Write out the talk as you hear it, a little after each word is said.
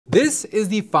This is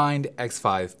the Find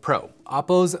X5 Pro,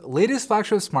 OPPO's latest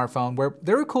flagship smartphone, where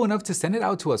they were cool enough to send it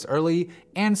out to us early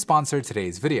and sponsor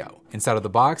today's video. Inside of the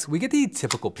box, we get the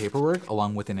typical paperwork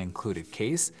along with an included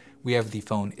case. We have the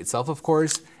phone itself, of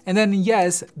course, and then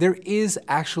yes, there is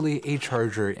actually a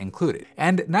charger included.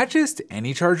 And not just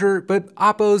any charger, but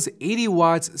OPPO's 80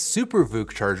 watts Super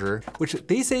VOOC charger, which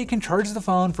they say can charge the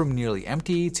phone from nearly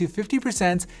empty to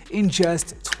 50% in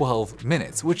just 12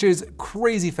 minutes, which is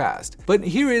crazy fast. But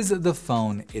here is the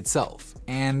phone itself.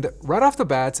 And right off the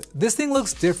bat, this thing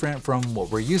looks different from what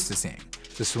we're used to seeing.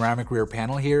 The ceramic rear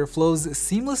panel here flows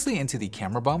seamlessly into the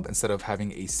camera bump instead of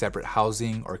having a separate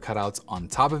housing or cutouts on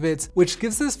top of it, which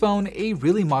gives this phone a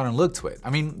really modern look to it. I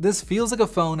mean, this feels like a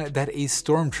phone that a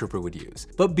stormtrooper would use.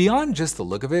 But beyond just the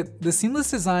look of it, the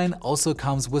seamless design also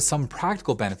comes with some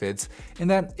practical benefits in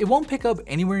that it won't pick up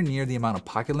anywhere near the amount of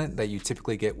pocket lint that you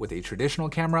typically get with a traditional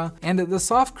camera, and the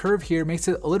soft curve here makes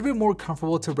it a little bit more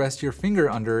comfortable to rest your finger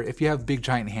under if you have big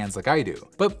giant hands like I do.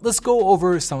 But let's go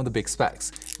over some of the big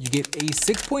specs. You get a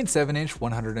 6.7-inch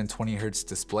 120Hz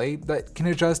display that can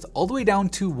adjust all the way down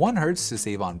to 1 Hz to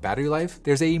save on battery life.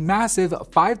 There's a massive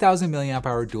 5000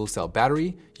 mAh dual cell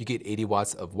battery. You get 80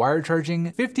 watts of wired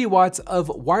charging, 50 watts of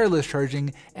wireless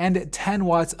charging, and 10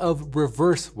 watts of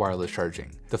reverse wireless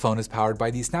charging. The phone is powered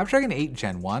by the Snapdragon 8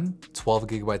 Gen 1,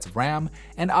 12GB of RAM,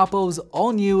 and OPPO's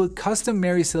all-new custom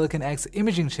Murrieta X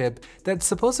imaging chip that's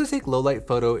supposed to take low-light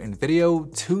photo and video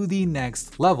to the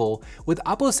next level, with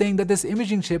OPPO saying that this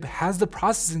imaging chip has the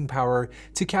processing power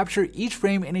to capture each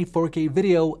frame in a 4K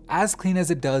video as clean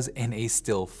as it does in a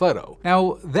still photo.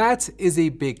 Now, that is a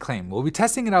big claim. We'll be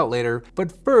testing it out later,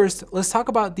 but first, let's talk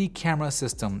about the camera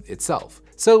system itself.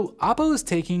 So OPPO is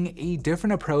taking a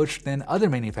different approach than other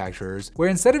manufacturers, where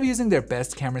instead of using their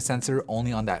best camera sensor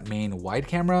only on that main wide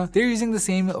camera, they're using the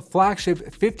same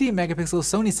flagship 50 megapixel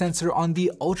Sony sensor on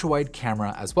the ultra wide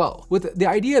camera as well. With the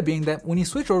idea being that when you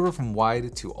switch over from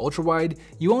wide to ultra wide,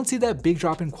 you won't see that big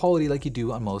drop in quality like you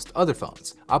do on most other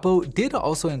phones. OPPO did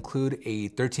also include a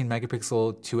 13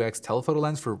 megapixel 2x telephoto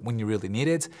lens for when you really need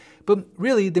it, but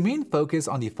really the main focus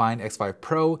on the Find X5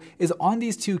 Pro is on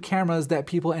these two cameras that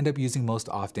people end up using most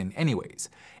often anyways.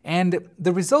 And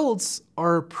the results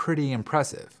are pretty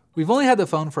impressive. We've only had the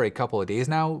phone for a couple of days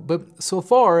now, but so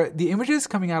far, the images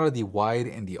coming out of the wide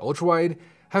and the ultra wide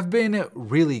have been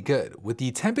really good, with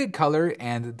the 10-bit color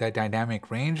and the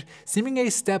dynamic range seeming a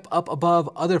step up above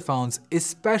other phones,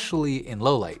 especially in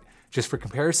low light. Just for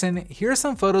comparison, here are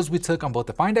some photos we took on both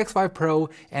the Find X5 Pro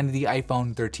and the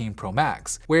iPhone 13 Pro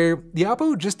Max, where the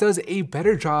OPPO just does a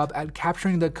better job at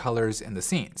capturing the colors in the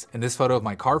scenes. In this photo of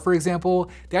my car, for example,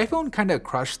 the iPhone kinda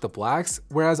crushed the blacks,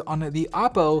 whereas on the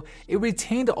OPPO, it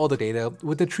retained all the data,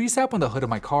 with the tree sap on the hood of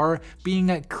my car being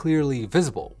clearly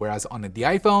visible, whereas on the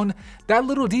iPhone, that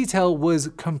little detail was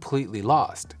completely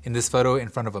lost. In this photo in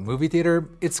front of a movie theater,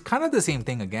 it's kind of the same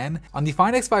thing again. On the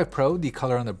Find X5 Pro, the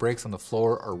color on the bricks on the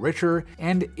floor are richer,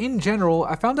 and in general,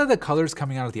 I found that the colors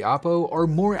coming out of the OPPO are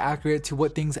more accurate to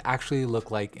what things actually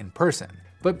look like in person.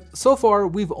 But so far,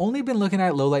 we've only been looking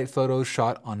at low-light photos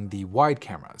shot on the wide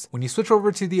cameras. When you switch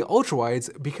over to the ultra-wides,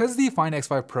 because the Find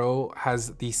X5 Pro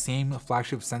has the same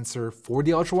flagship sensor for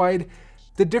the ultra-wide,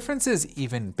 the difference is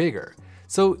even bigger.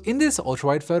 So in this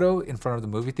ultra-wide photo in front of the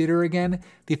movie theater again,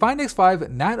 the Find X5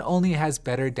 not only has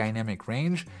better dynamic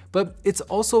range, but it's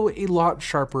also a lot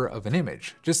sharper of an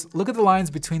image. Just look at the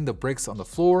lines between the bricks on the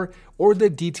floor or the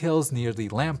details near the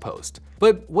lamppost.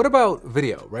 But what about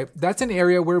video, right? That's an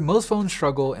area where most phones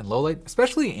struggle in low light,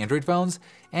 especially Android phones,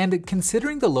 and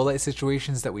considering the low light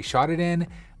situations that we shot it in,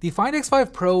 the Find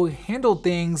X5 Pro handled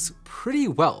things pretty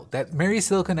well. That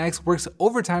Murrieta X works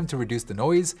overtime to reduce the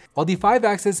noise, while the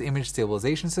 5-axis image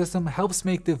stabilization system helps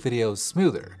make the videos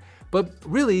smoother. But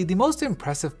really, the most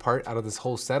impressive part out of this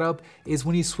whole setup is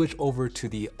when you switch over to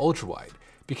the ultra-wide,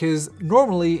 because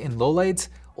normally in low lights,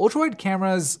 ultra-wide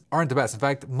cameras aren't the best. In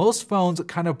fact, most phones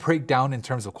kind of break down in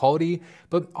terms of quality,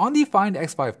 but on the Find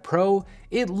X5 Pro,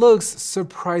 it looks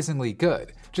surprisingly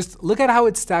good. Just look at how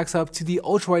it stacks up to the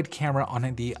ultra-wide camera on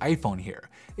the iPhone here.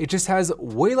 It just has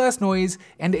way less noise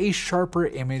and a sharper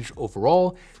image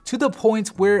overall, to the point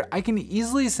where I can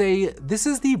easily say this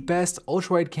is the best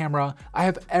ultra-wide camera I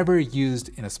have ever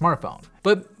used in a smartphone.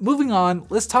 But moving on,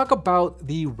 let's talk about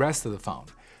the rest of the phone.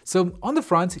 So on the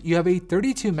front, you have a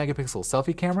 32 megapixel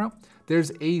selfie camera,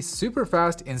 there's a super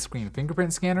fast in-screen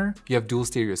fingerprint scanner, you have dual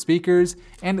stereo speakers,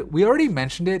 and we already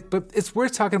mentioned it, but it's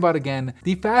worth talking about again.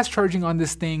 The fast charging on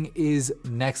this thing is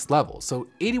next level. So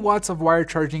 80 watts of wire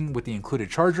charging with the included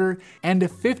charger, and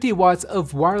 50 watts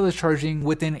of wireless charging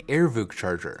with an AirVook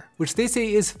charger, which they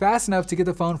say is fast enough to get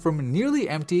the phone from nearly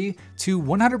empty to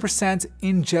 100%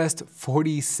 in just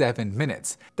 47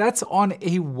 minutes. That's on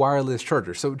a wireless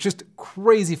charger, so just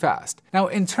crazy fast. Now,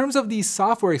 in terms of the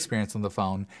software experience on the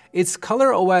phone, it's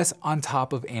ColorOS on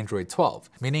top of Android 12,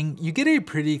 meaning you get a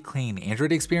pretty clean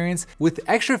Android experience with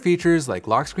extra features like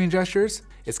lock screen gestures.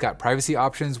 It's got privacy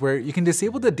options where you can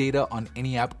disable the data on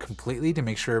any app completely to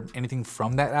make sure anything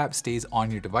from that app stays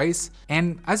on your device.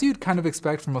 And as you'd kind of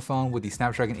expect from a phone with the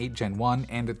Snapdragon 8 Gen 1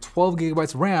 and 12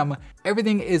 GB RAM,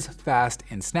 everything is fast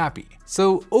and snappy.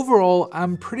 So overall,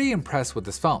 I'm pretty impressed with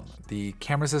this phone. The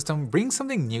camera system brings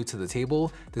something new to the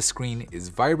table, the screen is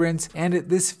vibrant, and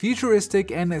this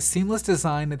futuristic and seamless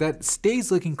design that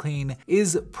stays looking clean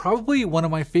is probably one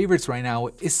of my favorites right now,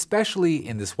 especially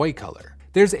in this white color.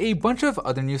 There's a bunch of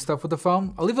other new stuff with the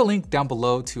phone. I'll leave a link down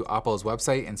below to OPPO's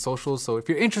website and socials, so if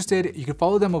you're interested, you can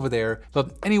follow them over there.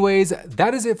 But anyways,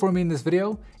 that is it for me in this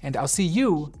video, and I'll see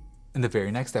you in the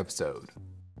very next episode.